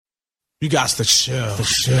You got to chill.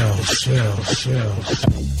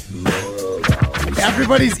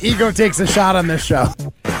 Everybody's ego takes a shot on this show.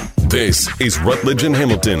 This is Rutledge and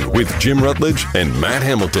Hamilton with Jim Rutledge and Matt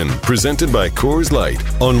Hamilton, presented by Coors Light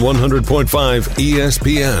on 100.5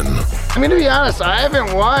 ESPN. I'm going to be honest, I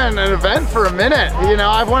haven't won an event for a minute. You know,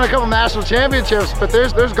 I've won a couple national championships, but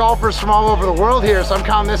there's golfers from all over the world here, so I'm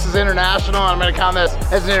counting this as international, and I'm going to count this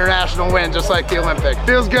as an international win, just like the Olympic.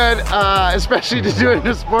 Feels good, especially to do it in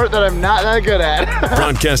a sport that I'm not that good at.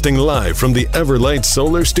 Broadcasting live from the Everlight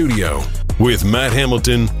Solar Studio. With Matt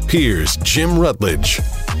Hamilton, here's Jim Rutledge.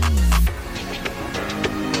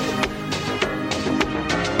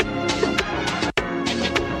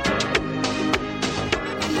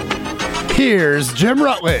 Here's Jim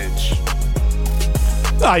Rutledge.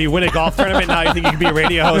 Oh, you win a golf tournament, now you think you can be a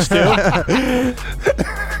radio host too?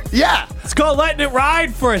 Yeah. It's called letting it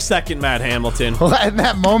ride for a second, Matt Hamilton. Letting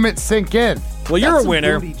that moment sink in. Well, you're That's a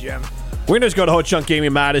winner. Booty, Jim. Winners go to Ho Chunk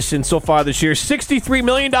Gaming Madison so far this year. $63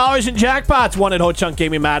 million in jackpots won at Ho Chunk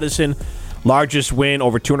Gaming Madison. Largest win,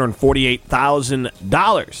 over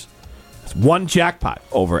 $248,000. One jackpot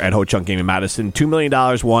over at Ho Chunk Gaming Madison. $2 million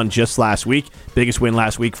won just last week. Biggest win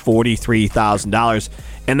last week, $43,000.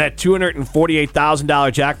 And that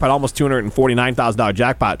 $248,000 jackpot, almost $249,000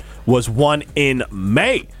 jackpot, was won in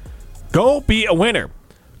May. Go be a winner.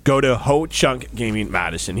 Go to Ho Chunk Gaming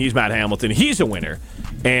Madison. He's Matt Hamilton. He's a winner.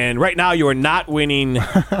 And right now you are not winning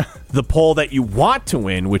the poll that you want to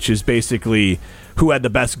win, which is basically who had the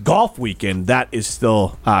best golf weekend. That is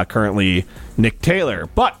still currently Nick Taylor.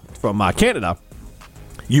 But from Canada,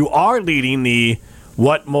 you are leading the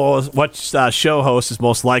what show host is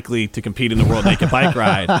most likely to compete in the World Naked Bike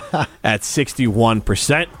Ride at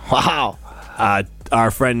 61%. Wow.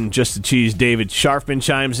 Our friend Just the Cheese, David Sharfman,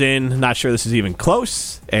 chimes in. Not sure this is even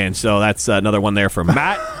close. And so that's another one there from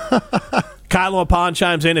Matt. Kylo Pond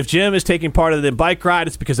chimes in. If Jim is taking part of the bike ride,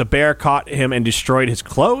 it's because a bear caught him and destroyed his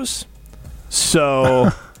clothes.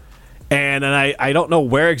 So, and I don't know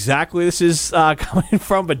where exactly this is coming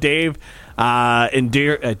from, but Dave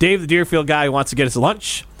the Deerfield guy who wants to get his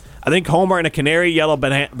lunch. I think Homer in a canary yellow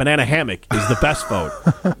banana hammock is the best vote.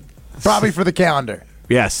 Probably for the calendar.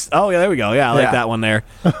 Yes. Oh, yeah, there we go. Yeah, I like that one there.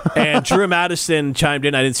 And Drew Madison chimed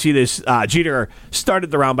in. I didn't see this. Jeter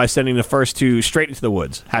started the round by sending the first two straight into the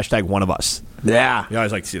woods. # one of us. Yeah. You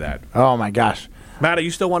always like to see that. Oh, my gosh. Matt, are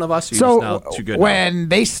you still one of us? Or So, you just now too good when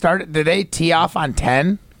they started, did they tee off on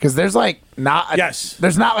 10? Because there's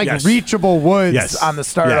there's not reachable woods on the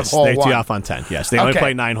start of hole they one. tee off on 10. Yes, they only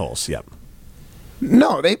play 9 holes. Yep.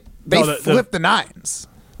 No, they flip the nines.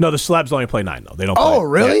 No, the slabs only play 9 though. They don't. Play, Oh,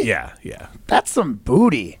 really? Yeah. That's some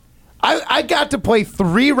booty. I got to play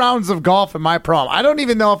 3 rounds of golf in my pro-am. I don't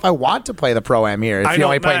even know if I want to play the pro-am here if you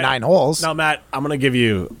only play 9 holes. No, Matt, I'm going to give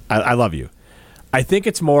you – I love you. I think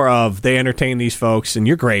it's more of they entertain these folks, and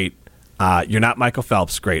you're great. You're not Michael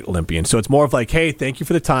Phelps, great Olympian. So it's more of like, hey, thank you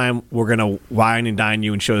for the time. We're going to wine and dine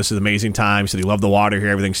you and show this is an amazing time. So you love the water here.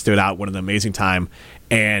 Everything stood out. What an amazing time.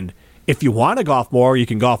 And if you want to golf more, you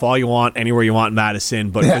can golf all you want, anywhere you want in Madison.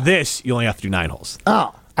 But for this, you only have to do 9 holes.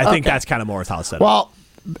 Oh, I think that's kind of more how it's set up. Well,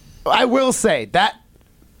 I will say that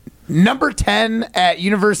number 10 at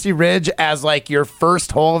University Ridge as like your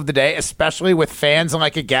first hole of the day, especially with fans and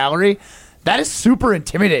like a gallery, that is super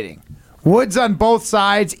intimidating. Woods on both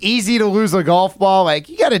sides, easy to lose a golf ball. Like,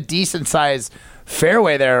 you got a decent sized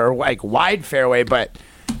fairway there, or like wide fairway, but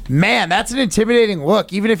man, that's an intimidating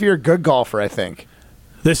look, even if you're a good golfer, I think.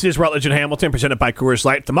 This is Rutledge and Hamilton, presented by Coors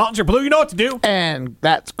Light. If the mountains are blue, you know what to do. And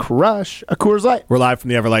that's Crush a Coors Light. We're live from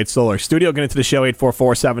the Everlight Solar Studio. Get into the show,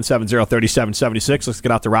 844-770-3776. Let's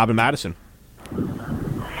get out to Robin Madison.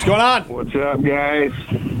 What's going on? What's up, guys?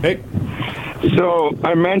 Hey. So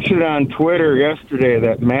I mentioned on Twitter yesterday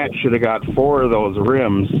that Matt should have got 4 of those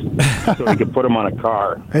rims so he could put them on a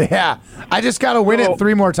car. Yeah. I just got to win it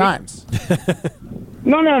 3 more times.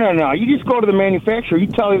 No. You just go to the manufacturer. You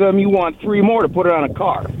tell them you want 3 more to put it on a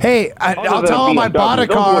car. Hey, I'll tell them I bought a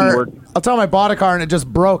car. I'll tell them I bought a car and it just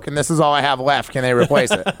broke, and this is all I have left. Can they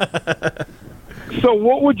replace it? So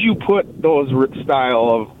what would you put those style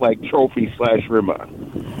of like trophy / rim on?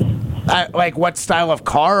 Like what style of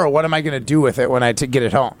car, or what am I going to do with it when I get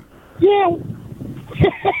it home? Yeah.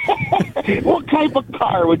 What type of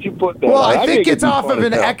car would you put that Well, on? I think it's off of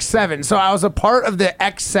an X7. So I was a part of the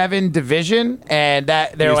X7 division, and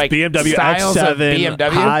that they're like BMW styles X7 of BMW.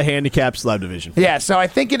 high handicap slab division. Yeah, so I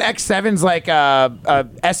think an X7's like a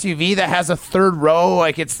SUV that has a 3rd row.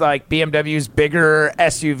 Like it's like BMW's bigger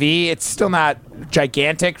SUV. It's still not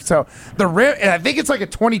gigantic. So the rim, I think it's like a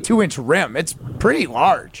 22-inch rim. It's pretty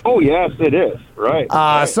large. Oh, yes, it is. Right.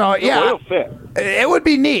 So, yeah. It'll fit. It would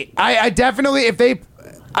be neat. I definitely, if they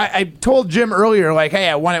I told Jim earlier, like, hey,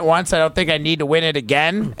 I won it once. I don't think I need to win it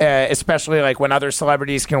again, especially like when other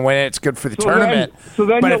celebrities can win it. It's good for the tournament.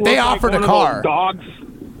 Then but if they offered a car, dogs.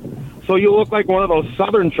 So you look like one of those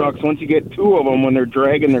Southern trucks once you get two of them when they're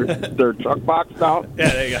dragging their truck box out. Yeah,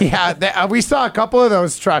 there you go. Yeah, we saw a couple of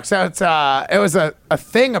those trucks. It was a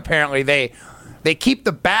thing, apparently. They keep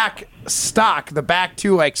the back stock, the back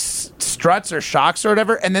two, like, struts or shocks or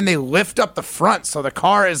whatever, and then they lift up the front so the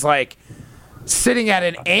car is, like, sitting at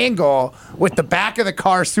an angle with the back of the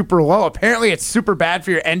car super low. Apparently it's super bad for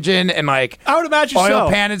your engine and, like, I would imagine oil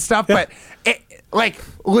pan and stuff, but... Like,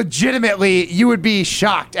 legitimately, you would be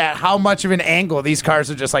shocked at how much of an angle these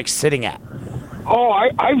cars are just, like, sitting at. Oh,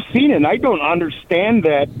 I've seen it, and I don't understand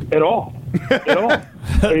that at all.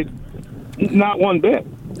 Not one bit.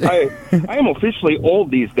 I am officially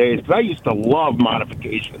old these days because I used to love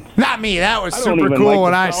modifications. Not me. That was I don't super even cool like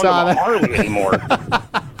when the I sound saw of a that. Harley anymore.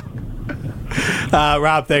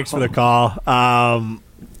 Rob, thanks for the call.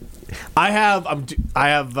 I have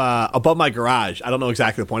above my garage. I don't know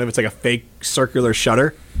exactly the point of it. It's like a fake circular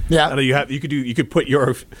shutter. Yeah. I know you could put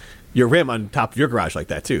your rim on top of your garage like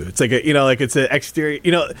that too. It's like it's an exterior.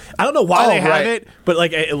 I don't know why they have it, but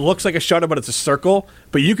like it looks like a shutter, but it's a circle.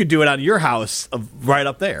 But you could do it on your house right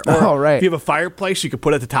up there. Or if you have a fireplace, you could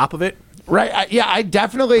put it at the top of it. Right. I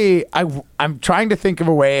definitely. I'm trying to think of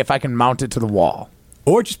a way if I can mount it to the wall.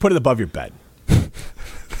 Or just put it above your bed.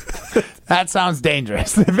 That sounds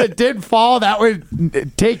dangerous. If it did fall, that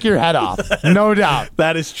would take your head off, no doubt.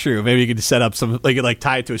 That is true. Maybe you could set up some, like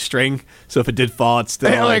tie it to a string, so if it did fall, it's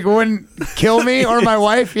still like wouldn't kill me or my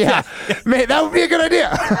wife. Yeah. Man, that would be a good idea.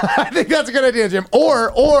 I think that's a good idea, Jim.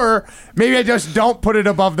 Or maybe I just don't put it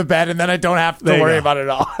above the bed, and then I don't have to worry about it at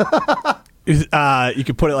all. You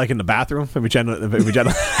could put it like in the bathroom.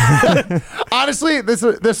 Honestly,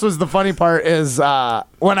 this was the funny part is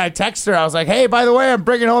when I text her, I was like, hey, by the way, I'm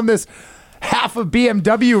bringing home this half a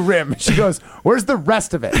BMW rim. She goes, where's the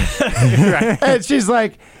rest of it? And she's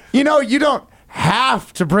like, you don't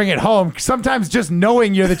have to bring it home. Sometimes just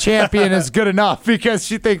knowing you're the champion is good enough, because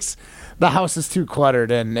she thinks the house is too cluttered,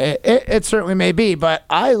 and it certainly may be, but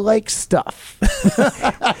I like stuff.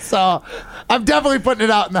 So I'm definitely putting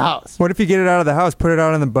it out in the house. What if you get it out of the house, put it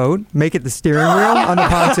out on the boat, make it the steering wheel on the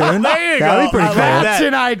pontoon? There you That'd go. be pretty cool. That's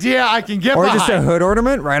an idea I can get Or behind. just a hood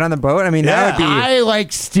ornament right on the boat. I mean, that would be... I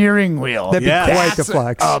like steering wheel. That'd be quite the That's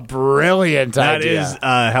flex. a brilliant That idea. is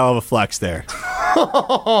a hell of a flex there.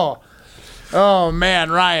 Oh,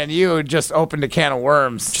 man, Ryan, you just opened a can of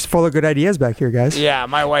worms. Just full of good ideas back here, guys. Yeah,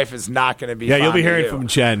 my wife is not going to be You'll be fond of hearing you. from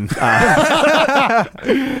Jen.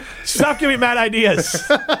 Stop giving me mad ideas.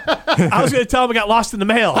 I was going to tell him I got lost in the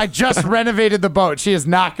mail. I just renovated the boat. She is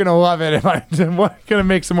not going to love it if I'm going to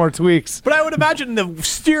make some more tweaks. But I would imagine the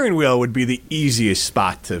steering wheel would be the easiest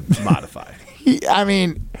spot to modify. I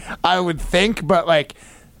mean, I would think, but like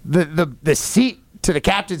the seat to the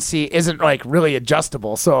captain's seat isn't like really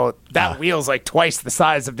adjustable, so that wheel's like twice the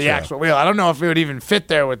size of the actual wheel. I don't know if it would even fit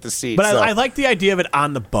there with the seat. But I like the idea of it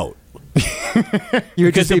on the boat. You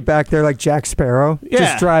would just be back there like Jack Sparrow,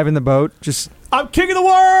 just driving the boat. Just I'm king of the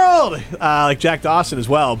world, like Jack Dawson as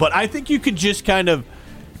well. But I think you could just kind of,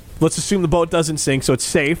 let's assume the boat doesn't sink, so it's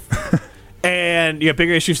safe. And you have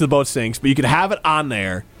bigger issues if the boat sinks, but you could have it on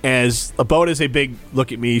there as a boat is a big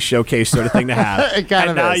look at me showcase sort of thing to have. It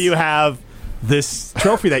kind and of now is. you have this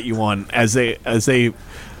trophy that you won as a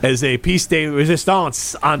piece de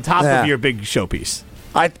resistance on top of your big showpiece.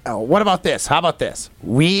 What about this? How about this?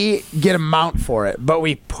 We get a mount for it, but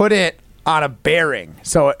we put it on a bearing,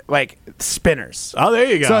 so like spinners. Oh, there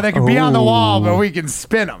you go. So they can be on the wall, but we can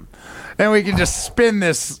spin them. And we can just spin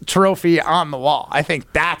this trophy on the wall. I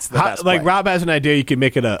think that's the best Like play. Rob has an idea, you could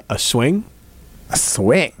make it a swing. A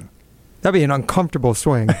swing. that'd be an uncomfortable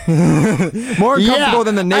swing. More uncomfortable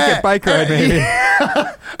than the naked bike ride, maybe.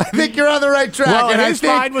 I think you're on the right track. Well, and his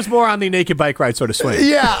mind was more on the naked bike ride sort of swing.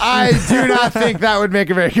 Yeah, I do not think that would make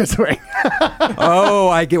a very good swing. Oh,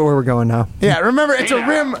 I get where we're going now. Yeah, remember, it's a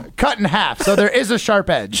rim cut in half, so there is a sharp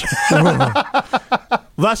edge.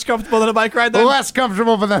 Less comfortable than a bike ride, then? Less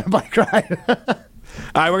comfortable than a bike ride.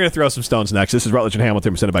 All right, we're going to throw some stones next. This is Rutledge and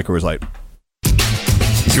Hamilton, presented by Coors Light.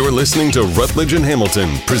 You're listening to Rutledge and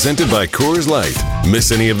Hamilton, presented by Coors Light.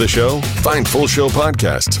 Miss any of the show? Find full show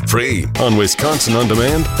podcasts free on Wisconsin On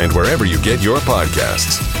Demand and wherever you get your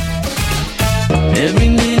podcasts. Every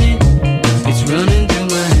minute, it's running through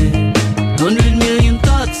my head. 100 million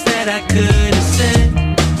thoughts that I could have said.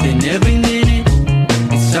 Then every minute,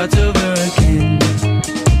 it starts over again.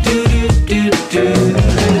 Do do do do.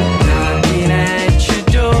 Knocking at your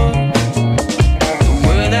door. The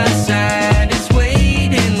world outside is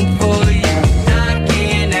waiting for you.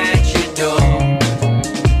 Knocking at your door.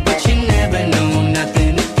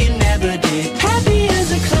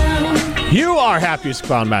 happiest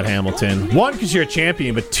about Matt Hamilton. One, because you're a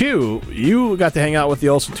champion, but two, you got to hang out with the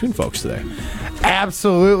Olsen Toon folks today.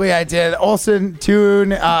 Absolutely, I did. Olsen Toon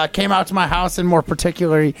came out to my house, and more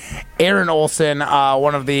particularly, Aaron Olsen,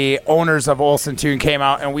 one of the owners of Olsen Toon, came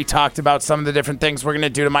out, and we talked about some of the different things we're going to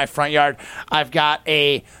do to my front yard. I've got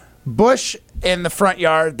a bush in the front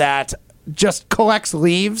yard that just collects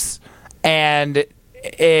leaves and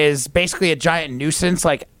is basically a giant nuisance.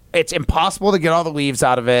 Like, it's impossible to get all the leaves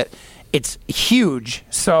out of it. It's huge,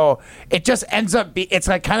 so it just ends up it's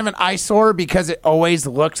like kind of an eyesore because it always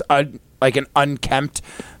looks like an unkempt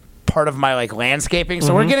part of my like landscaping.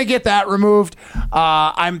 So we're gonna get that removed.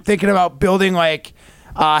 I'm thinking about building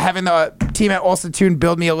having the team at Olsen Toon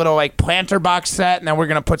build me a little like planter box set, and then we're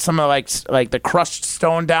gonna put some of like the crushed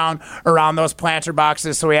stone down around those planter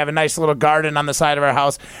boxes, so we have a nice little garden on the side of our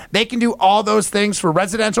house. They can do all those things for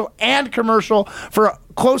residential and commercial for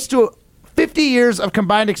close to 50 years of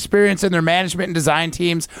combined experience in their management and design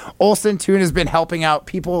teams. Olsen Toon has been helping out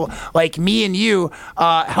people like me and you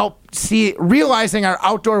realizing our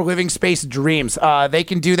outdoor living space dreams. They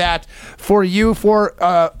can do that for you for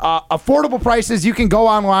affordable prices. You can go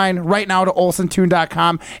online right now to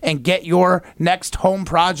olsentoon.com and get your next home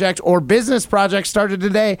project or business project started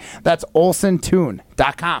today. That's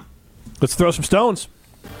olsentoon.com. Let's throw some stones.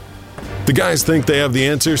 The guys think they have the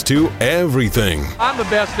answers to everything. I'm the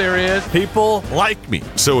best there is. People like me.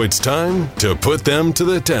 So it's time to put them to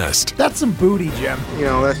the test. That's some booty, Jim. You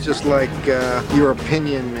know, that's just like your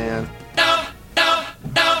opinion, man.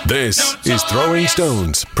 This is Throwing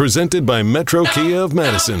Stones, presented by Metro Kia of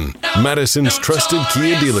Madison, Madison's trusted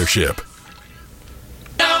Kia dealership.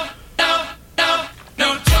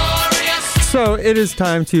 So it is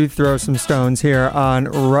time to throw some stones here on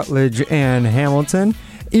Rutledge and Hamilton.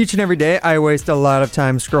 Each and every day, I waste a lot of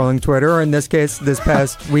time scrolling Twitter, or in this case, this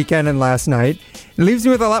past weekend and last night. It leaves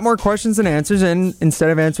me with a lot more questions than answers, and instead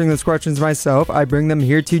of answering those questions myself, I bring them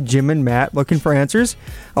here to Jim and Matt looking for answers.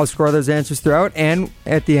 I'll scroll those answers throughout, and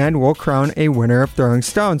at the end, we'll crown a winner of Throwing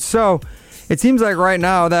Stones. So it seems like right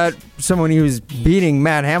now that someone who's beating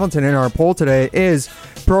Matt Hamilton in our poll today is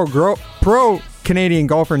pro Canadian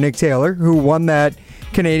golfer Nick Taylor, who won that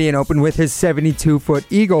Canadian Open with his 72-foot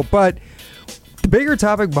eagle. But the bigger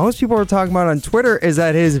topic most people are talking about on Twitter is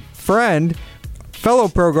that his friend, fellow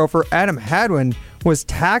pro golfer Adam Hadwin, was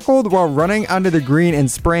tackled while running onto the green and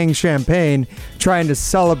spraying champagne, trying to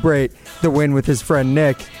celebrate the win with his friend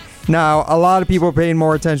Nick. Now, a lot of people are paying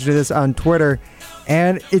more attention to this on Twitter,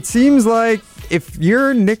 and it seems like if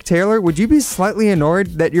you're Nick Taylor, would you be slightly annoyed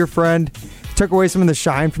that your friend took away some of the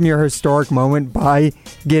shine from your historic moment by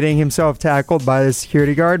getting himself tackled by the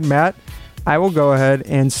security guard? Matt, I will go ahead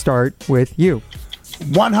and start with you.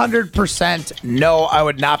 100% no, I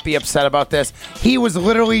would not be upset about this. He was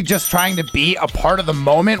literally just trying to be a part of the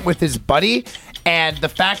moment with his buddy, and the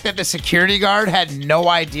fact that the security guard had no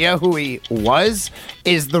idea who he was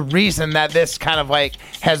is the reason that this kind of like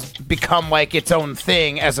has become like its own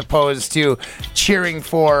thing, as opposed to cheering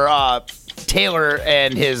for Taylor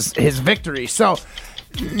and his victory. So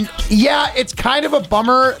yeah, it's kind of a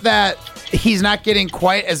bummer that he's not getting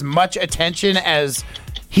quite as much attention as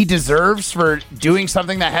he deserves for doing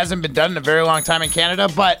something that hasn't been done in a very long time in Canada.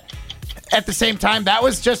 But at the same time, that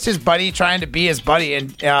was just his buddy trying to be his buddy.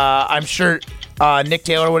 And I'm sure Nick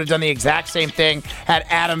Taylor would have done the exact same thing had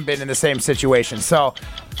Adam been in the same situation. So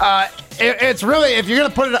it's really, if you're going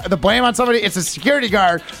to put the blame on somebody, it's a security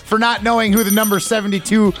guard for not knowing who the number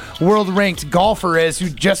 72 world-ranked golfer is who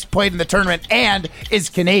just played in the tournament and is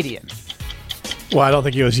Canadian. Well, I don't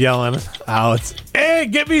think he was yelling out, "Hey,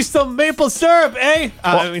 get me some maple syrup, eh?"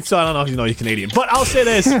 I don't know if you know he's Canadian. But I'll say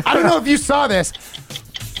this. I don't know if you saw this.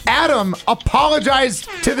 Adam apologized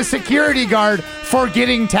to the security guard for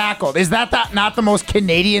getting tackled. Is that not the most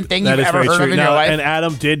Canadian thing you've ever heard of in your life? And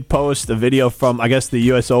Adam did post a video from, I guess, the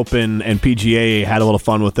U.S. Open, and PGA had a little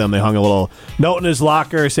fun with them. They hung a little note in his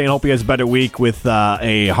locker saying, "Hope he has a better week," with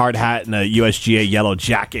a hard hat and a USGA yellow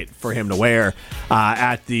jacket for him to wear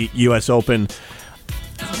at the U.S. Open.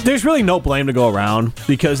 There's really no blame to go around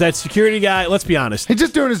because that security guy, let's be honest, he's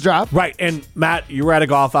just doing his job. Right. And Matt, you were at a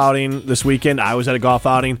golf outing this weekend. I was at a golf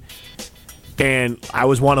outing, and I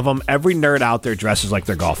was one of them. Every nerd out there dresses like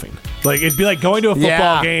they're golfing. Like, it'd be like going to a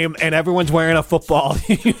football game and everyone's wearing a football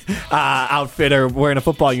outfit or wearing a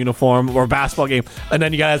football uniform, or a basketball game, and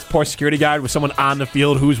then you got this poor security guard with someone on the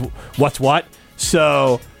field who's what's what.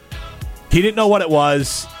 So he didn't know what it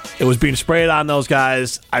was. It was being sprayed on those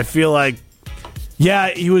guys. I feel like,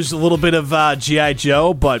 yeah, he was a little bit of G.I.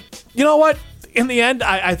 Joe, but you know what? In the end,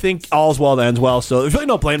 I think all's well that ends well, so there's really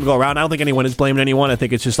no blame to go around. I don't think anyone is blaming anyone. I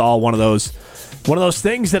think it's just all one of those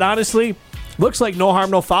things that, honestly, Looks like no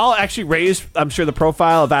harm, no foul. Actually raised, I'm sure, the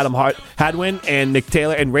profile of Adam Hadwin and Nick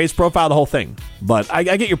Taylor, and raised profile the whole thing. But I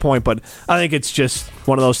get your point, but I think it's just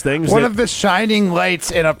one of those things. One of the shining lights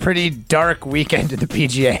in a pretty dark weekend at the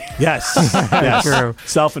PGA. Yes. Yes. True.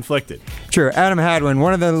 Self-inflicted. True. Adam Hadwin,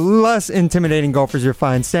 one of the less intimidating golfers you'll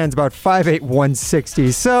find, stands about 5'8",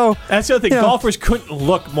 160. So that's the other thing. Golfers couldn't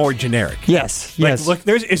look more generic. Yes. Like, yes. Look,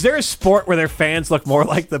 is there a sport where their fans look more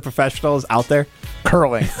like the professionals out there?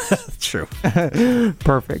 Curling. True.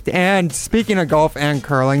 Perfect. And speaking of golf and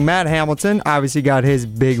curling, Matt Hamilton obviously got his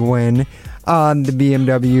big win on the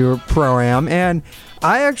BMW Pro-Am. And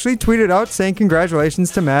I actually tweeted out saying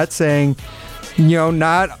congratulations to Matt, saying,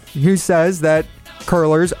 not who says that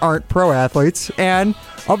curlers aren't pro athletes. And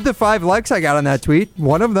of the 5 likes I got on that tweet,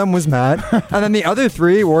 one of them was Matt. And then the other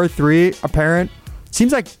 3 were 3 apparent,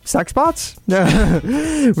 seems like sex bots.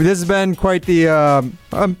 This has been quite the,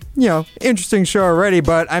 interesting show already,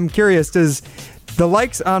 but I'm curious, does the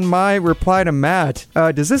likes on my reply to Matt,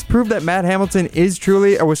 does this prove that Matt Hamilton is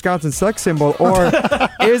truly a Wisconsin sex symbol, or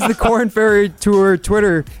is the Korn Ferry Tour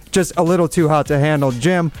Twitter just a little too hot to handle?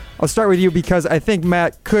 Jim, I'll start with you because I think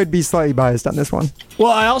Matt could be slightly biased on this one.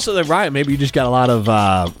 Well, I also think, Ryan, maybe you just got a lot of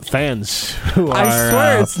fans who are I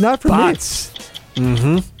swear it's not for bots. me.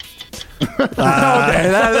 Mm-hmm. Okay,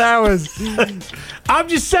 that was... I'm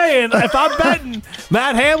just saying, if I'm betting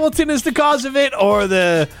Matt Hamilton is the cause of it, or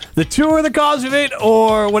the tour the cause of it,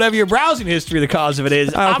 or whatever your browsing history the cause of it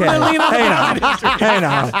is, I'm going to lean on the browsing history. Hey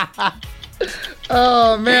now.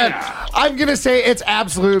 Oh, man. I'm going to say it's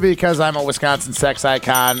absolutely because I'm a Wisconsin sex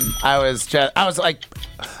icon. I was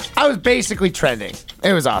basically trending.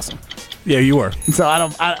 It was awesome. Yeah, you were. So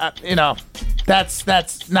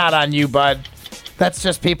that's not on you, bud. That's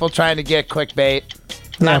just people trying to get clickbait.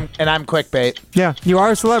 Yeah. I'm clickbait. Yeah, you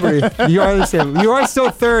are a celebrity. You are the same. You are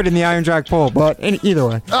still third in the Iron Jack poll, but either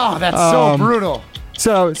way. Oh, that's so brutal.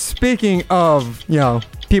 So speaking of,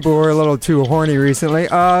 people who are a little too horny recently,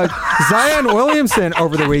 Zion Williamson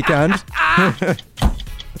over the weekend.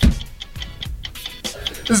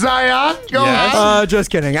 Zion, go ahead.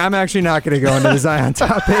 Just kidding. I'm actually not going to go into the Zion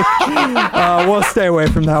topic. We'll stay away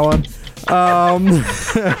from that one.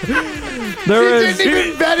 He didn't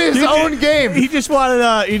even bet his own game. He just wanted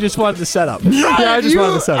the setup. Yeah, I just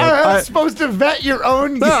wanted the setup. Are supposed to vet your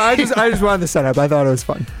own game. No, I just wanted the setup. I thought it was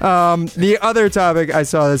fun. The other topic I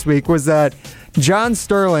saw this week was that John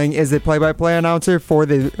Sterling is the play-by-play announcer for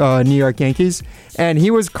the New York Yankees, and he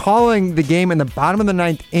was calling the game in the bottom of the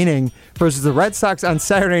 9th inning versus the Red Sox on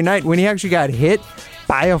Saturday night when he actually got hit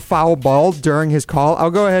by a foul ball during his call.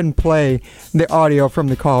 I'll go ahead and play the audio from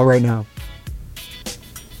the call right now.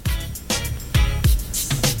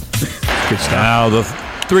 Now the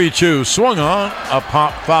 3-2 swung on, a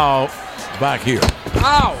pop foul back here.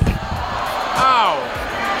 Ow! Ow!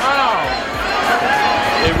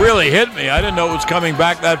 Ow! It really hit me. I didn't know it was coming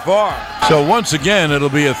back that far. So once again, it'll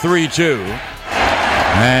be a 3-2.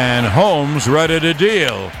 And Holmes ready to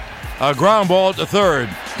deal. A ground ball to third.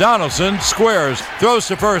 Donaldson squares, throws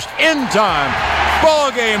to first in time.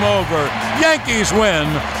 Ball game over. Yankees win.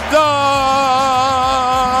 The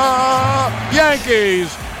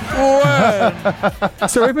Yankees win.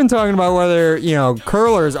 So we've been talking about whether,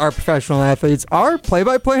 curlers are professional athletes. Are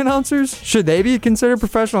play-by-play announcers, should they be considered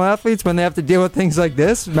professional athletes when they have to deal with things like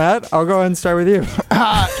this? Matt, I'll go ahead and start with you.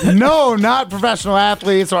 No, not professional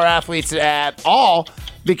athletes or athletes at all,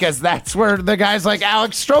 because that's where the guys like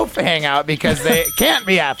Alex Strofe hang out, because they can't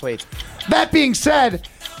be athletes. That being said,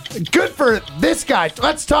 good for this guy.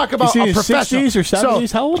 Let's talk about a professional. His 60s or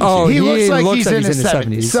 70s? How old is he looks like he's in his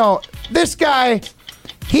 70s. So this guy,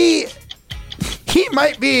 he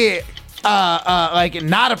might be like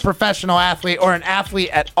not a professional athlete or an athlete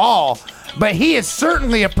at all, but he is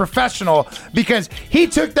certainly a professional because he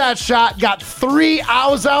took that shot, got 3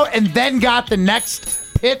 outs out, and then got the next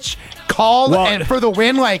pitch called and for the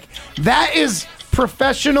win. Like, that is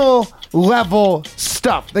professional level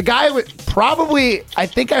stuff. The guy would probably, I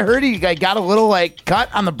think I heard he got a little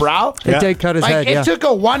cut on the brow. It did cut his head. It took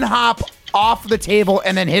a 1 hop off the table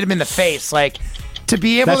and then hit him in the face. To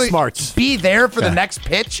be able to be there for the next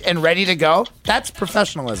pitch and ready to go, that's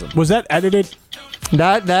professionalism. Was that edited?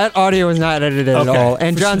 That audio was not edited at all.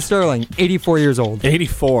 And John Sterling, 84 years old.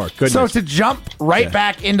 84. Goodness. So to jump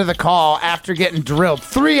back into the call after getting drilled,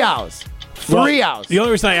 3 outs. 3 outs. The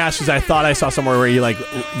only reason I asked is I thought I saw somewhere where he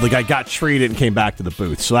the guy got treated and came back to the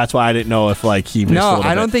booth. So that's why I didn't know if he missed a little bit.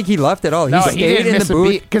 I don't think he left at all. He stayed in the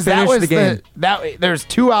booth because that was the game. There's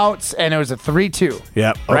 2 outs and it was a 3-2.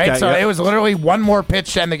 Yep. Right. Okay, So it was literally one more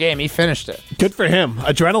pitch to end the game. He finished it. Good for him.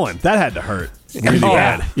 Adrenaline. That had to hurt. Really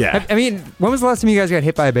bad. Yeah. I mean, when was the last time you guys got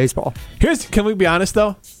hit by a baseball? Can we be honest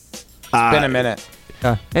though? It's been a minute.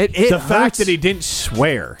 It the hurts. fact that he didn't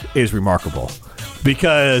swear is remarkable.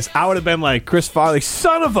 Because I would have been like, Chris Farley,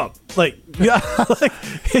 son of a... Like, yeah, like,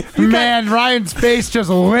 Man, Ryan's face just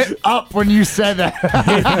lit up when you said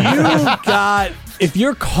that. if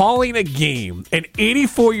you're calling a game and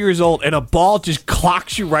 84 years old and a ball just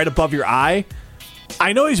clocks you right above your eye,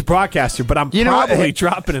 I know he's a broadcaster, but I'm probably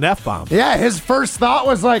dropping an F-bomb. Yeah, his first thought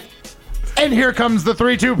was like, and here comes the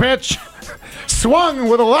 3-2 pitch. Swung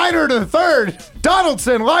with a liner to the third.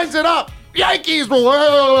 Donaldson lines it up. Yankees will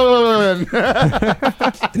win.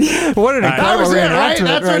 What an incredible reenactment! Right?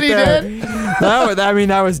 That's what he did.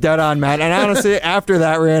 That was dead on, Matt. And honestly, after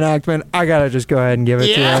that reenactment, I gotta just go ahead and give it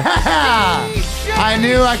to you. I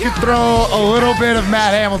knew I could throw a little bit of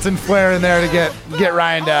Matt Hamilton flair in there to get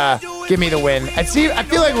Ryan to give me the win. I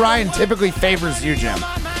feel like Ryan typically favors you, Jim.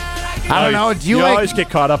 I don't know. Do you always get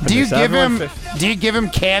caught up in this? Do you give him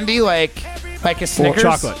candy like a Snickers?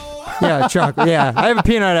 Chocolate. Yeah, chocolate. Yeah, I have a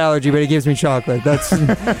peanut allergy, but he gives me chocolate.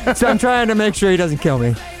 So I'm trying to make sure he doesn't kill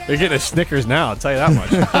me. You're getting a Snickers now, I'll tell you that much.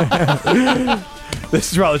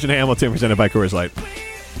 This is Rutledge and Hamilton, presented by Coors Light.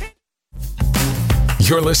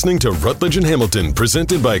 You're listening to Rutledge and Hamilton,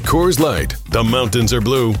 presented by Coors Light. The mountains are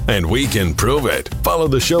blue, and we can prove it. Follow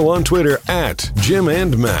the show on Twitter at Jim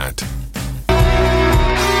and Matt.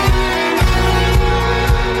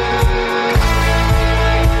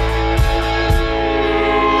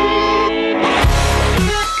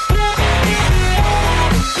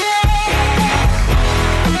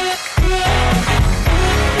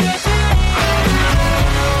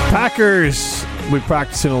 Packers, we're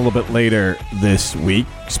practicing a little bit later this week.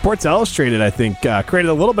 Sports Illustrated, I think, created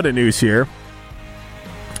a little bit of news here.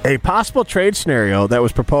 A possible trade scenario that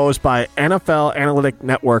was proposed by NFL Analytic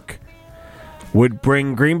Network would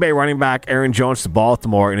bring Green Bay running back Aaron Jones to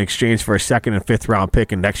Baltimore in exchange for a second and fifth round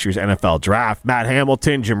pick in next year's NFL draft. Matt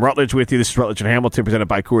Hamilton, Jim Rutledge with you. This is Rutledge and Hamilton, presented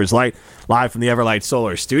by Coors Light, live from the Everlight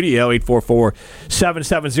Solar Studio,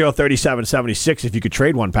 844-770-3776. If you could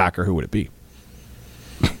trade one Packer, who would it be?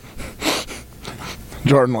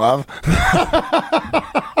 Jordan Love.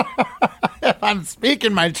 I'm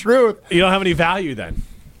speaking my truth. You don't have any value then.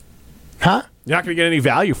 Huh? You're not going to get any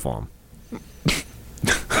value for him.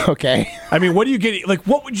 Okay. I mean, what do you get? Like,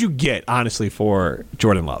 what would you get, honestly, for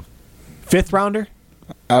Jordan Love? Fifth rounder?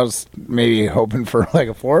 I was maybe hoping for like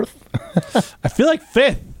a fourth. I feel like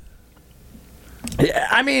fifth. Yeah,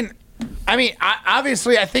 I mean,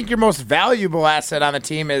 obviously, I think your most valuable asset on the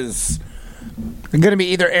team is going to be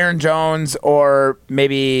either Aaron Jones or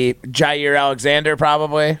maybe Jair Alexander,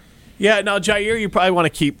 probably. Yeah, no, Jair, you probably want to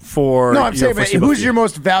keep for. No, I'm saying, but who's your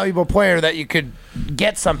most valuable player that you could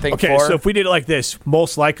get something for? Okay, so if we did it like this,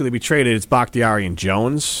 most likely to be traded, it's Bakhtiari and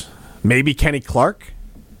Jones. Maybe Kenny Clark.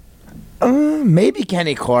 Maybe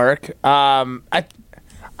Kenny Clark. I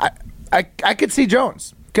could see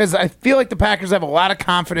Jones because I feel like the Packers have a lot of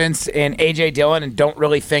confidence in A.J. Dillon and don't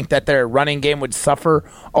really think that their running game would suffer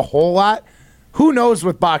a whole lot. Who knows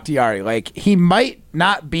with Bakhtiari? Like, he might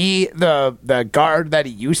not be the guard that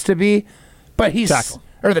he used to be, but he's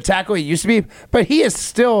or the tackle he used to be, but he is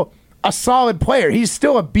still a solid player. He's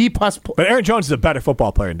still a B+ player. But Aaron Jones is a better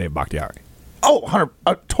football player than Dave Bakhtiari. Oh,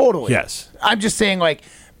 totally. Yes. I'm just saying, like,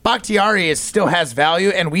 Bakhtiari still has value,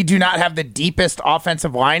 and we do not have the deepest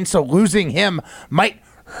offensive line, so losing him might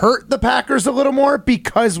hurt the Packers a little more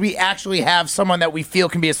because we actually have someone that we feel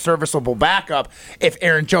can be a serviceable backup if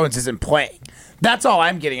Aaron Jones isn't playing. That's all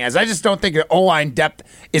I'm getting at. I just don't think the O-line depth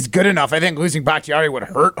is good enough. I think losing Bakhtiari would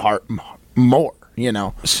hurt more, you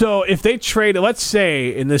know. So if they trade, let's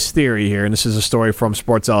say in this theory here, and this is a story from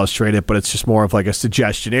Sports Illustrated, but it's just more of like a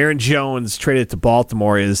suggestion. Aaron Jones traded to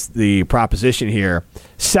Baltimore is the proposition here.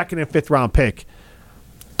 Second and fifth round pick.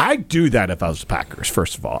 I'd do that if I was the Packers,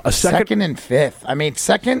 first of all. A second and fifth. I mean,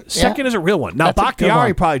 second is a real one. Now,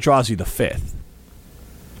 Bakhtiari probably draws you the fifth.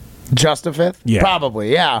 Just a fifth? Yeah.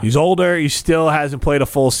 Probably, yeah. He's older. He still hasn't played a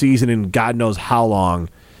full season in God knows how long.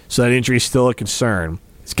 So that injury is still a concern.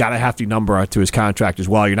 He's got a hefty number to his contract as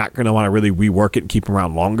well. You're not going to want to really rework it and keep him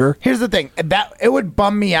around longer. Here's the thing. It would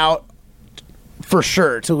bum me out for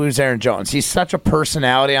sure to lose Aaron Jones. He's such a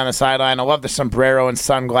personality on the sideline. I love the sombrero and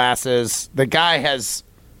sunglasses. The guy has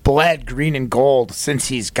bled green and gold since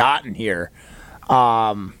he's gotten here.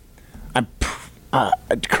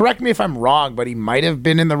 Correct me if I'm wrong, but he might have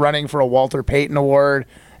been in the running for a Walter Payton Award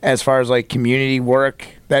as far as like community work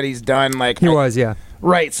that he's done. Like he was, yeah.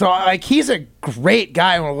 Right. So like he's a great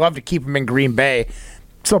guy and would love to keep him in Green Bay.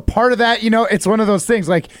 So part of that, you know, it's one of those things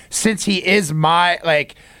like since he is a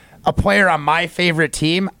player on my favorite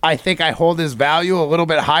team, I think I hold his value a little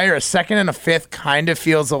bit higher. A second and a fifth kind of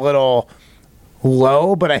feels a little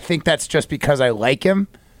low, but I think that's just because I like him.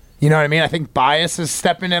 You know what I mean? I think bias is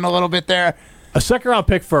stepping in a little bit there. A second-round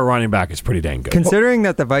pick for a running back is pretty dang good. Considering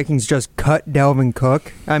that the Vikings just cut Dalvin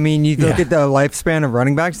Cook, I mean, you look at the lifespan of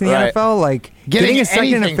running backs in the NFL, like getting a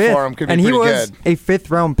second and a fifth, for him could be and he pretty was good. a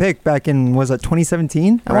fifth-round pick back in, was it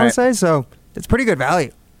 2017, I want to say? So it's pretty good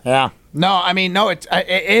value. Yeah. No, I mean, no, it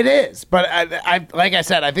is. But I like I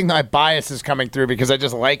said, I think my bias is coming through because I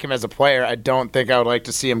just like him as a player. I don't think I would like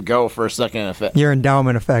to see him go for a second and a fifth. Your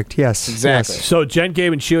endowment effect, yes. Exactly. Yes. So Jen,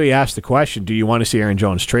 Gabe, and Chewy asked the question, do you want to see Aaron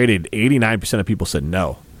Jones traded? 89% of people said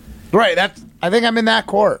no. Right. I think I'm in that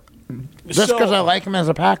court. Just So- because I like him as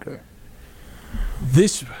a Packer.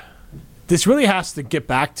 This really has to get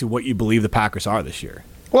back to what you believe the Packers are this year.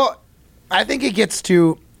 Well, I think it gets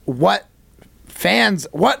to what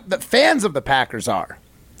the fans of the Packers are.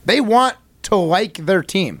 They want to like their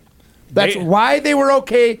team. That's why they were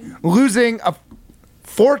okay losing a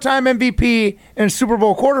 4-time MVP and a Super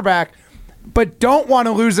Bowl quarterback, but don't want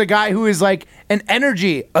to lose a guy who is like an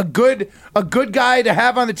energy, a good guy to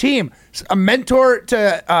have on the team, a mentor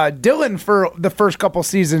to Dylan for the first couple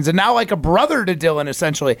seasons, and now like a brother to Dylan.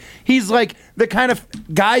 Essentially, he's like the kind of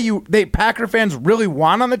guy Packer fans really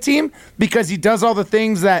want on the team because he does all the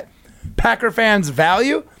things that Packer fans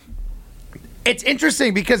value. It's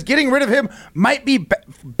interesting because getting rid of him might be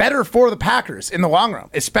better for the Packers in the long run,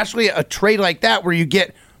 especially a trade like that where you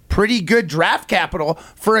get pretty good draft capital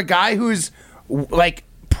for a guy who's like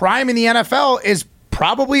prime in the NFL is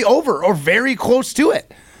probably over or very close to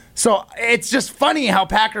it. So it's just funny how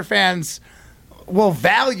Packer fans will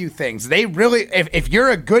value things. They really, if you're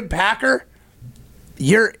a good Packer,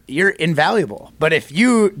 you're invaluable. But if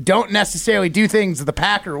you don't necessarily do things the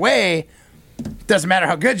Packer way, doesn't matter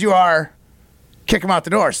how good you are, kick them out the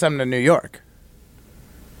door, send them to New York.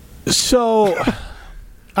 So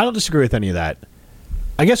I don't disagree with any of that.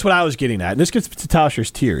 I guess what I was getting at, and this gets to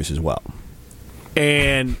Tauscher's tears as well.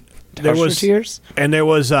 And there was tears? And there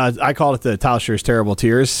was I called it the Tauscher's terrible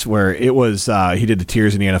tears, where it was he did the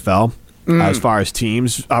tears in the NFL as far as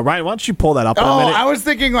teams. Ryan, why don't you pull that up in a minute? I was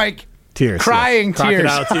thinking like tears, crying tears.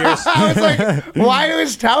 Crocodile tears. I was like, why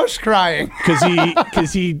was Tausch crying?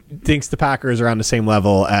 Because he thinks the Packers are on the same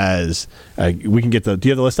level as we can get the. Do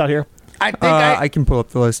you have the list out here? I think I can pull up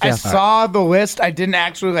the list. I Yeah. saw the list. I didn't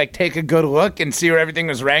actually like take a good look and see where everything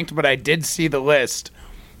was ranked, but I did see the list.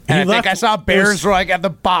 And I think I saw Bears were like at the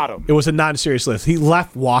bottom. It was a non-serious list. He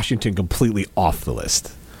left Washington completely off the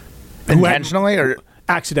list. Intentionally or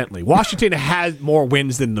accidentally? Washington had more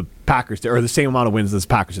wins than the Packers did, or the same amount of wins as the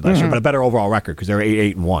Packers did last year, but a better overall record because they were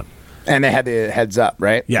 8-1. And they had the heads up,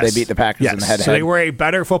 right? Yes. They beat the Packers in the head-to-head. So they were a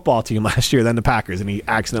better football team last year than the Packers, and he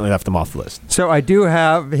accidentally left them off the list. So I do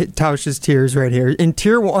have Tausch's tears right here. In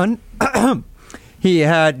Tier 1, he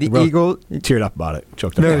had the Eagles. Teared up about it.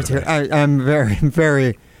 Choked up. I'm very,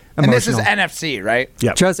 very emotional. And this is NFC, right?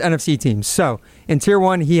 Yep. Just NFC teams. So in Tier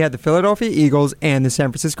 1, he had the Philadelphia Eagles and the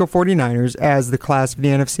San Francisco 49ers as the class of the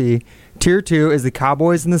NFC. Tier 2 is the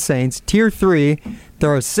Cowboys and the Saints. Tier 3,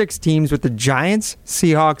 there are 6 teams with the Giants,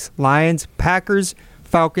 Seahawks, Lions, Packers,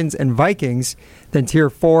 Falcons, and Vikings. Then Tier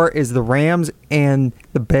 4 is the Rams and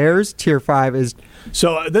the Bears. Tier 5 is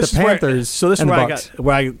the Panthers and the Bucks.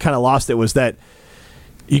 Where I kind of lost it was that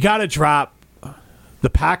you got to drop the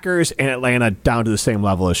Packers and Atlanta down to the same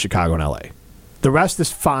level as Chicago and LA. The rest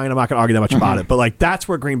is fine. I'm not going to argue that much about it. But like that's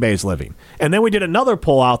where Green Bay is living. And then we did another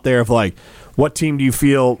poll out there of like, what team do you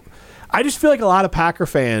feel? I just feel like a lot of Packer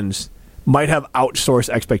fans might have outsourced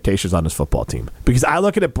expectations on this football team. Because I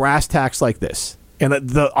look at it brass tacks like this. And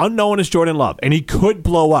the unknown is Jordan Love. And he could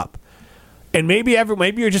blow up. And maybe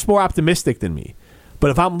you're just more optimistic than me. But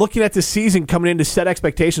if I'm looking at this season coming in to set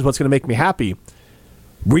expectations, what's going to make me happy?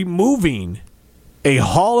 Removing a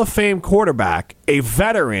Hall of Fame quarterback, a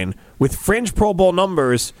veteran with fringe Pro Bowl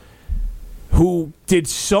numbers who did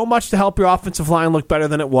so much to help your offensive line look better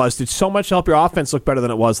than it was, did so much to help your offense look better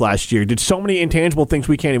than it was last year, did so many intangible things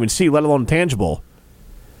we can't even see, let alone tangible.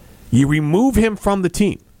 You remove him from the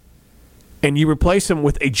team, and you replace him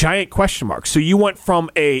with a giant question mark. So you went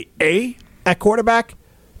from a at quarterback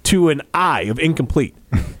to an I of incomplete.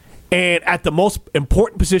 And at the most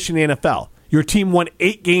important position in the NFL, your team won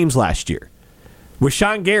 8 games last year.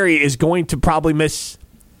 Rashawn Gary is going to probably miss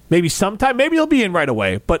maybe sometime. Maybe he'll be in right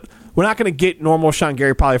away, but we're not going to get normal Rashawn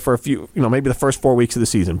Gary probably for a few, maybe the first 4 weeks of the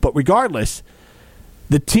season. But regardless,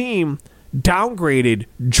 the team downgraded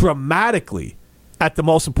dramatically at the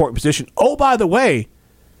most important position. Oh, by the way,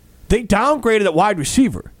 they downgraded at wide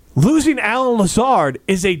receiver. Losing Alan Lazard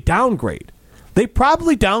is a downgrade. They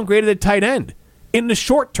probably downgraded at tight end in the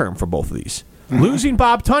short term for both of these. Mm-hmm. Losing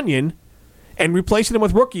Bob Tunyon and replacing them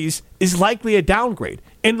with rookies is likely a downgrade.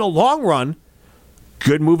 In the long run,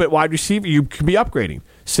 good move at wide receiver, you could be upgrading.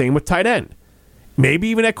 Same with tight end. Maybe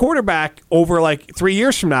even at quarterback over like 3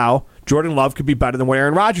 years from now, Jordan Love could be better than where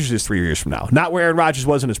Aaron Rodgers is 3 years from now. Not where Aaron Rodgers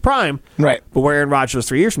was in his prime, right? But where Aaron Rodgers was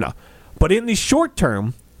 3 years from now. But in the short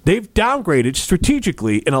term, they've downgraded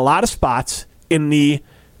strategically in a lot of spots in the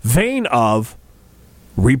vein of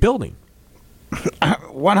rebuilding.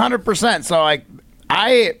 100%. So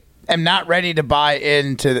I am not ready to buy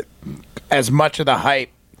into as much of the hype.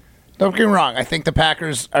 Don't get me wrong. I think the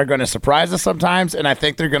Packers are going to surprise us sometimes, and I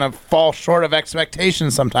think they're going to fall short of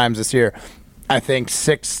expectations sometimes this year. I think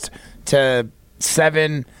 6 to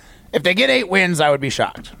 7. If they get 8 wins, I would be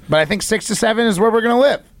shocked. But I think 6 to 7 is where we're going to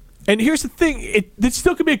live. And here's the thing. It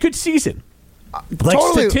still could be a good season. Like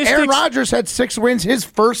totally. Aaron Rodgers had 6 wins his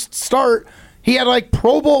first start. He had like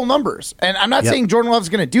Pro Bowl numbers. And I'm not saying Jordan Love's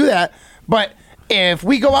going to do that, but if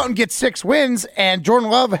we go out and get 6 wins and Jordan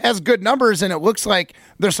Love has good numbers and it looks like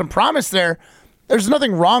there's some promise there, there's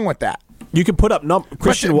nothing wrong with that. You can put up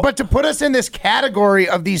Christian. But to put us in this category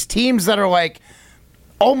of these teams that are like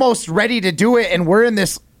almost ready to do it and we're in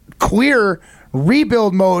this clear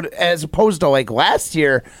rebuild mode as opposed to like last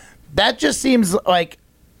year, that just seems like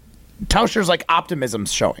Tauscher's like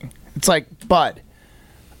optimism's showing. It's like, bud,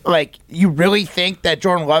 like you really think that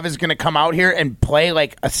Jordan Love is going to come out here and play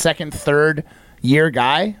like a second, third year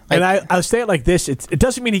guy? Like, and I'll say it like this. It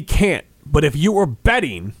doesn't mean he can't, but if you were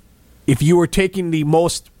betting, if you were taking the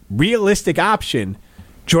most realistic option,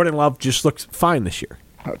 Jordan Love just looks fine this year.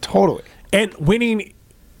 Oh, totally. And winning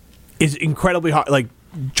is incredibly hard. Like,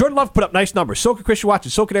 Jordan Love put up nice numbers. So could Christian Watson,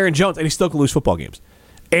 so could Aaron Jones, and he still could lose football games.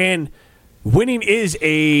 And winning is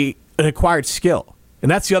an acquired skill. And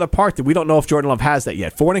that's the other part that we don't know if Jordan Love has that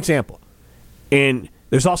yet. For an example, and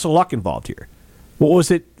there's also luck involved here. What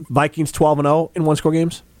was it? Vikings 12-0 in one-score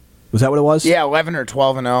games? Was that what it was? Yeah, 11 or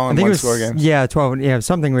 12-0 in one-score games. Yeah, 12. Yeah,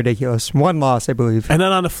 something ridiculous. One loss, I believe. And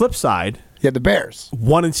then on the flip side, the Bears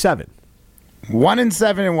 1-7.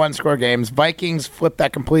 1-7 in one-score games. Vikings flipped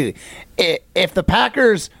that completely. If the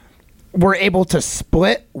Packers were able to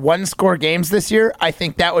split one-score games this year, I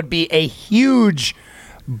think that would be a huge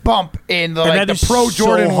bump in the pro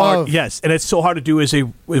Jordan Love. Yes, and it's so hard to do as a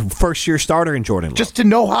first-year starter in Jordan Love. Just to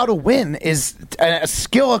know how to win is a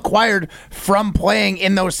skill acquired from playing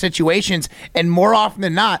in those situations, and more often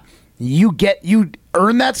than not, you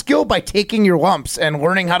earn that skill by taking your lumps and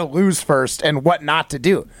learning how to lose first and what not to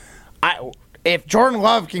do. If Jordan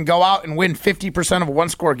Love can go out and win 50% of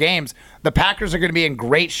one-score games, the Packers are going to be in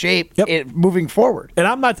great shape moving forward. And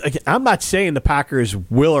I'm not saying the Packers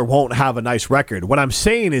will or won't have a nice record. What I'm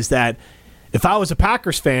saying is that if I was a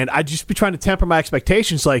Packers fan, I'd just be trying to temper my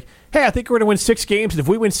expectations like, hey, I think we're going to win 6 games. And if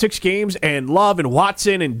we win 6 games and Love and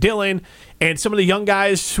Watson and Dillon and some of the young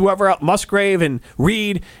guys, whoever, Musgrave and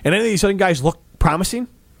Reed, and any of these other guys look promising,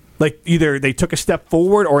 like either they took a step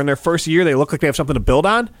forward or in their first year they look like they have something to build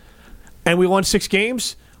on, and we won 6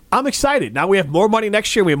 games, I'm excited. Now we have more money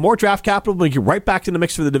next year. We have more draft capital. We get right back in the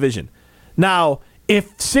mix for the division. Now,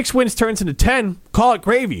 if 6 wins turns into 10, call it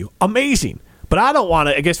gravy. Amazing. But I don't want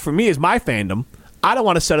to, I guess for me as my fandom, I don't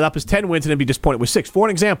want to set it up as 10 wins and then be disappointed with 6. For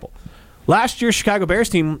an example, last year's Chicago Bears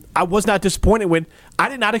team, I was not disappointed with. I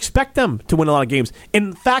did not expect them to win a lot of games.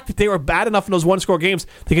 In fact, if they were bad enough in those one-score games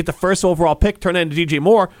to get the first overall pick, turn it into DJ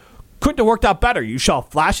Moore, couldn't have worked out better. You saw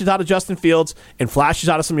flashes out of Justin Fields and flashes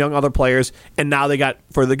out of some young other players, and now they got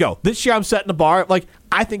further to go. This year I'm setting the bar. Like,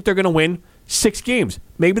 I think they're going to win 6 games.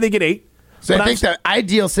 Maybe they get 8. So I think the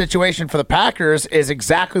ideal situation for the Packers is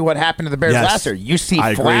exactly what happened to the Bears last year. You see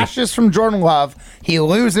flashes from Jordan Love. He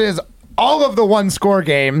loses all of the one-score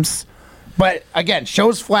games, but again,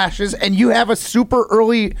 shows flashes, and you have a super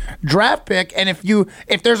early draft pick. And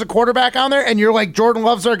if there's a quarterback on there and you're like, Jordan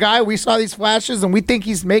Love's our guy, we saw these flashes and we think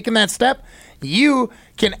he's making that step, you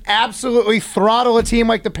can absolutely throttle a team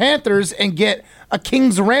like the Panthers and get a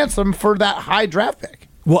king's ransom for that high draft pick.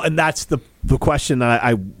 Well, and that's the question that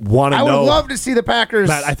I want to know. I would love to see the Packers.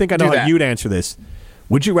 Matt, I think I know how you'd answer this.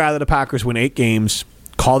 Would you rather the Packers win 8 games,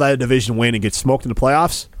 call that a division win, and get smoked in the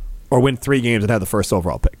playoffs, or win 3 games and have the first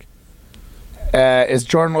overall pick? Is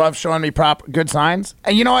Jordan Love showing me good signs?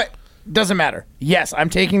 And you know what? Doesn't matter. Yes, I'm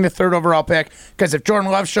taking the 3rd overall pick because if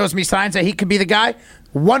Jordan Love shows me signs that he could be the guy,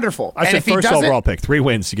 wonderful. I said first overall pick. 3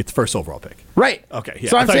 wins to get the first overall pick. Right. Okay.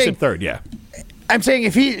 Yeah. So I thought you said 3rd. Yeah. I'm saying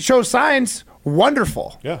if he shows signs,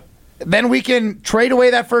 wonderful. Yeah. Then we can trade away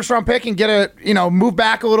that first-round pick and get move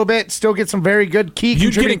back a little bit, still get some very good key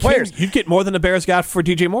contributing players. You'd get more than the Bears got for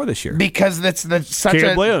DJ Moore this year. Because that's such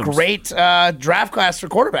a great draft class for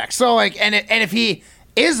quarterbacks. So, and if he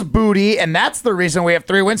is booty, and that's the reason we have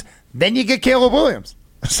 3 wins, then you get Caleb Williams.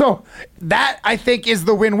 So that, I think, is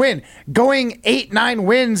the win-win. Going 8-9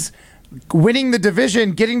 wins winning the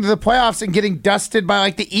division, getting to the playoffs, and getting dusted by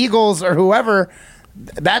like the Eagles or whoever,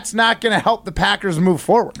 that's not going to help the Packers move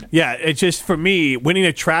forward. Yeah, it's just, for me, winning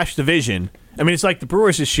a trash division. I mean, it's like the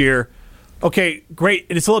Brewers this year. Okay, great.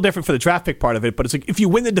 And it's a little different for the draft pick part of it, but it's like if you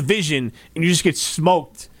win the division and you just get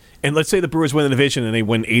smoked, and let's say the Brewers win the division and they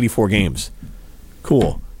win 84 games.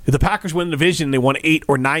 Cool. If the Packers win the division and they won 8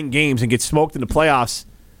 or 9 games and get smoked in the playoffs,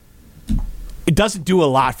 it doesn't do a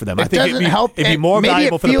lot for them. I think it'd be more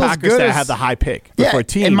valuable for the Packers to have the high pick. But for a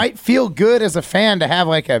team, it might feel good as a fan to have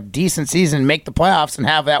like a decent season, make the playoffs, and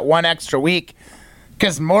have that one extra week.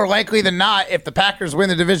 Because more likely than not, if the Packers win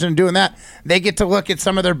the division doing that, they get to look at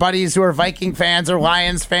some of their buddies who are Viking fans or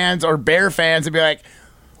Lions fans or Bear fans and be like,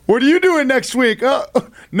 what are you doing next week?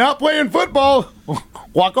 Not playing football.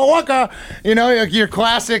 Waka waka. You know, your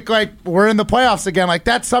classic, like, we're in the playoffs again. Like,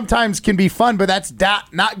 that sometimes can be fun, but that's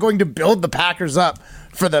not going to build the Packers up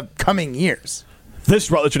for the coming years. This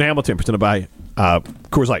is Rutledge and Hamilton, presented by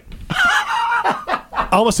Coors Light. I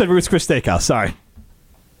almost said Ruth's Chris Steakhouse. Sorry.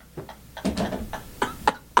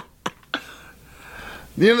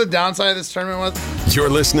 You know the downside of this tournament was? You're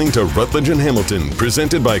listening to Rutledge and Hamilton,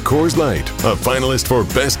 presented by Coors Light, a finalist for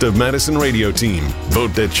Best of Madison Radio Team.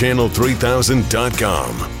 Vote at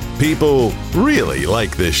channel3000.com. People really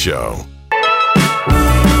like this show.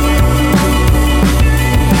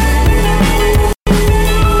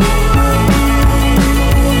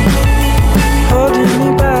 Holding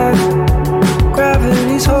me back,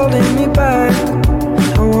 gravity's holding me back.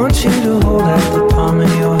 I want you to hold out the palm of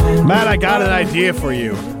your hand. Matt, I got an idea for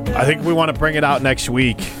you. I think we want to bring it out next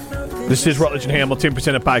week. This is Rutledge and Hamilton,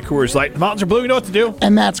 presented by Coors Light. The mountains are blue, you know what to do.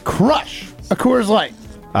 And that's crush a Coors Light.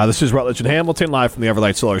 This is Rutledge and Hamilton, live from the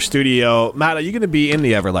Everlight Solar Studio. Matt, are you going to be in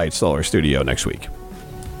the Everlight Solar Studio next week?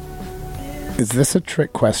 Is this a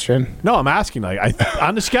trick question? No, I'm asking.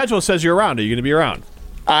 On the schedule, it says you're around. Are you going to be around?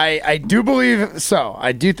 I do believe so.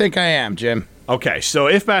 I do think I am, Jim. Okay, so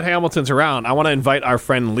if Matt Hamilton's around, I want to invite our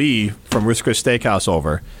friend Lee from Ruth's Chris Steakhouse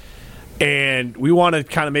over. And we want to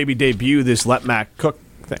kind of maybe debut this Let Matt Cook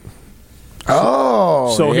thing.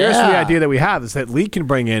 Oh, so here's the idea that we have is that Lee can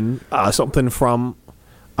bring in something from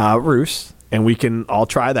Ruth's, and we can all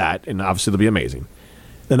try that, and obviously it'll be amazing.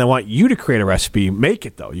 Then I want you to create a recipe. Make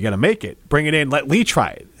it, though. You got to make it. Bring it in. Let Lee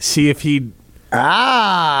try it. See if he'd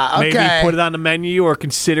okay. Maybe put it on the menu or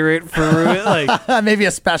consider it for like maybe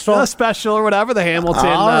a special. A special or whatever, the Hamilton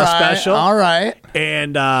special. All right.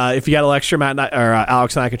 And if you got a little extra, Matt or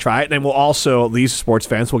Alex and I can try it. And then we'll also, Lee's sports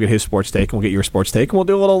fans, we'll get his sports take and we'll get your sports take. And we'll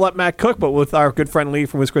do a little Let Matt Cook, but with our good friend Lee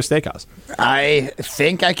from Ruth's Chris Steakhouse. I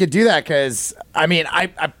think I could do that because, I mean, I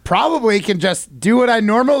probably can just do what I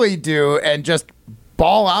normally do and just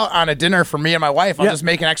ball out on a dinner for me and my wife. I'll just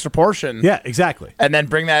make an extra portion. Yeah, exactly. And then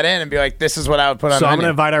bring that in and be like, this is what I would put on So the I'm going menu. to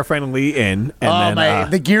invite our friend Lee in. And then,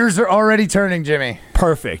 the gears are already turning, Jimmy.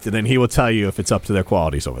 Perfect. And then he will tell you if it's up to their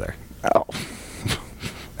qualities over there. Oh.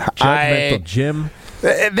 Judgmental Jim.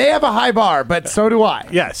 They have a high bar, but so do I.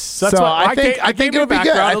 Yes. That's so why I think it'll be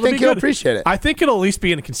good. I think he'll appreciate it. I think it'll at least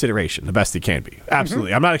be in consideration, the best it can be. Absolutely.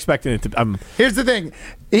 Mm-hmm. I'm not expecting it to... Here's the thing.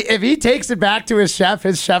 If he takes it back to his chef's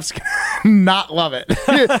going to not love it.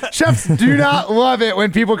 Chefs do not love it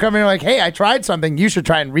when people come in and are like, hey, I tried something. You should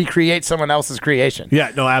try and recreate someone else's creation.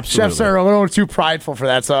 Yeah, no, absolutely. Chefs are a little too prideful for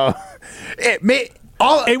that, so... It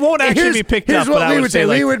won't actually be picked up, but I would say...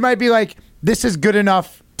 Lee might be like, this is good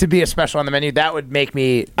enough to be a special on the menu. That would make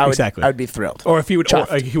me... I would be thrilled. Or if he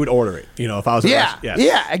would order it. You know, if I was... Yeah,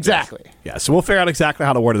 exactly. Yeah, so we'll figure out exactly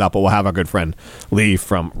how to word it out, but we'll have our good friend Lee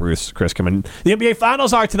from Ruth's Chris come in. The NBA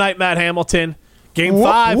Finals are tonight, Matt Hamilton. Game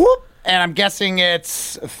 5. Whoop. And I'm guessing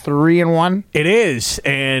it's 3-1. It is,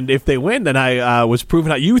 and if they win, then I was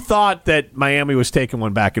proving out. You thought that Miami was taking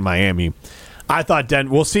one back in Miami. I thought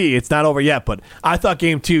Denver... We'll see. It's not over yet, but I thought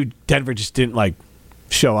Game 2, Denver just didn't,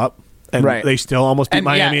 show up. And they still almost beat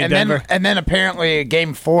Miami and Denver. And then apparently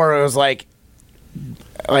Game 4, it was like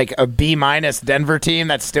a B- Denver team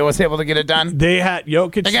that still was able to get it done. They had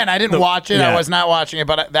Jokic. Again, I didn't watch it. Yeah. I was not watching it,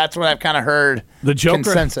 but that's what I've kind of heard. The Joker,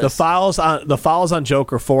 consensus. the fouls on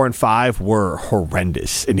Joker 4 and 5 were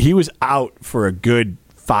horrendous, and he was out for a good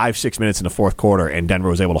 5-6 minutes in the fourth quarter, and Denver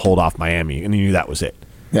was able to hold off Miami, and he knew that was it.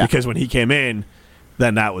 Yeah. Because when he came in,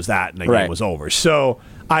 then that was that, and the game was over. So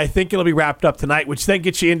I think it'll be wrapped up tonight, which then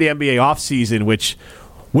gets you into NBA offseason, which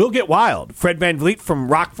will get wild. Fred VanVleet from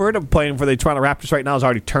Rockford, playing for the Toronto Raptors right now, has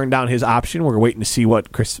already turned down his option. We're waiting to see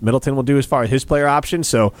what Chris Middleton will do as far as his player option.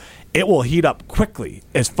 So it will heat up quickly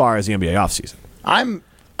as far as the NBA offseason.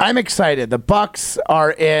 I'm excited. The Bucks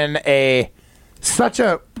are in such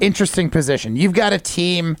a interesting position. You've got a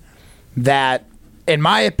team that, in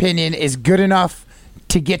my opinion, is good enough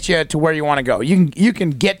to get you to where you want to go. You can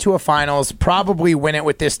get to a finals, probably win it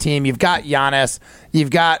with this team. You've got Giannis. You've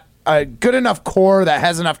got a good enough core that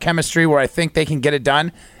has enough chemistry where I think they can get it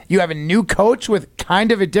done. You have a new coach with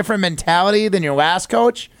kind of a different mentality than your last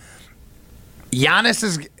coach. Giannis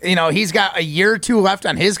is, he's got a year or two left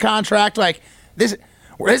on his contract. Like this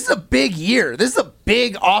is a big year. This is a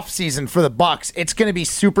big offseason for the Bucks. It's going to be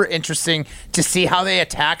super interesting to see how they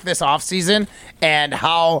attack this offseason and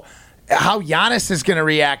how Giannis is going to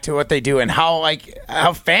react to what they do and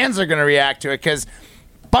how fans are going to react to it, because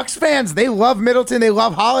Bucks fans, they love Middleton, they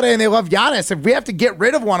love Holiday, and they love Giannis. If we have to get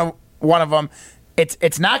rid of one of them,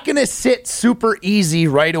 it's not going to sit super easy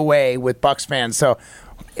right away with Bucks fans. So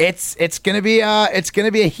it's going to be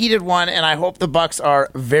a heated one, and I hope the Bucks are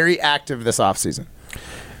very active this offseason.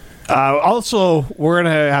 Also, we're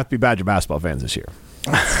going to have to be Badger basketball fans this year.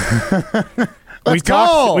 Let's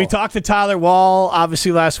go. We talked to Tyler Wall,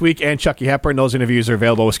 obviously, last week, and Chucky Hepburn. Those interviews are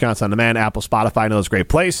available at Wisconsin On Demand, Apple, Spotify, and those great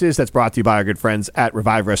places. That's brought to you by our good friends at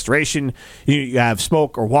Revive Restoration. You have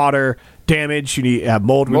smoke or water damage. You have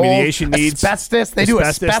mold remediation needs. Asbestos. They do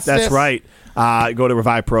asbestos. That's right. Go to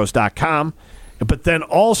revivepros.com. But then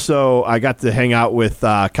also, I got to hang out with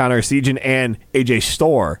Connor Segan and AJ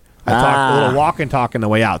Storr. I talked a little walk and talk on the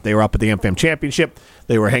way out. They were up at the MFAM Championship.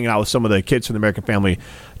 They were hanging out with some of the kids from the American Family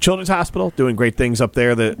Children's Hospital, doing great things up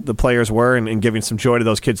there, the players were, and giving some joy to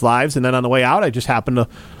those kids' lives. And then on the way out, I just happened to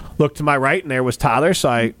look to my right, and there was Tyler, so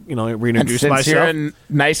I reintroduced myself. You're a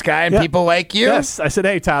nice guy and people like you? Yes. I said,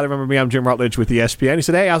 hey, Tyler, remember me? I'm Jim Rutledge with ESPN. He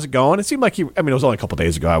said, hey, how's it going? It seemed like it was only a couple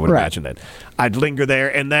days ago, I would imagine that. I'd linger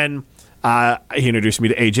there. And then he introduced me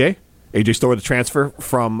to AJ. AJ Storr, the transfer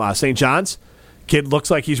from St. John's. Kid looks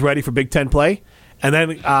like he's ready for Big Ten play. And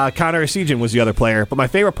then Connor Segan was the other player. But my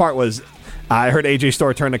favorite part was I heard AJ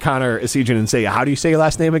Storr turn to Connor Segan and say, how do you say your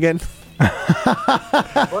last name again?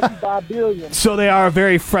 So they are a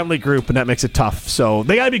very friendly group, and that makes it tough. So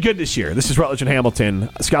they got to be good this year. This is Rutledge and Hamilton.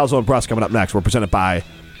 Scalzo and Bruss coming up next. We're presented by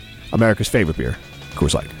America's favorite beer,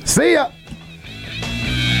 Coors Light. See ya.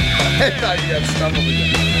 I thought you got stumbled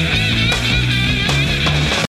again.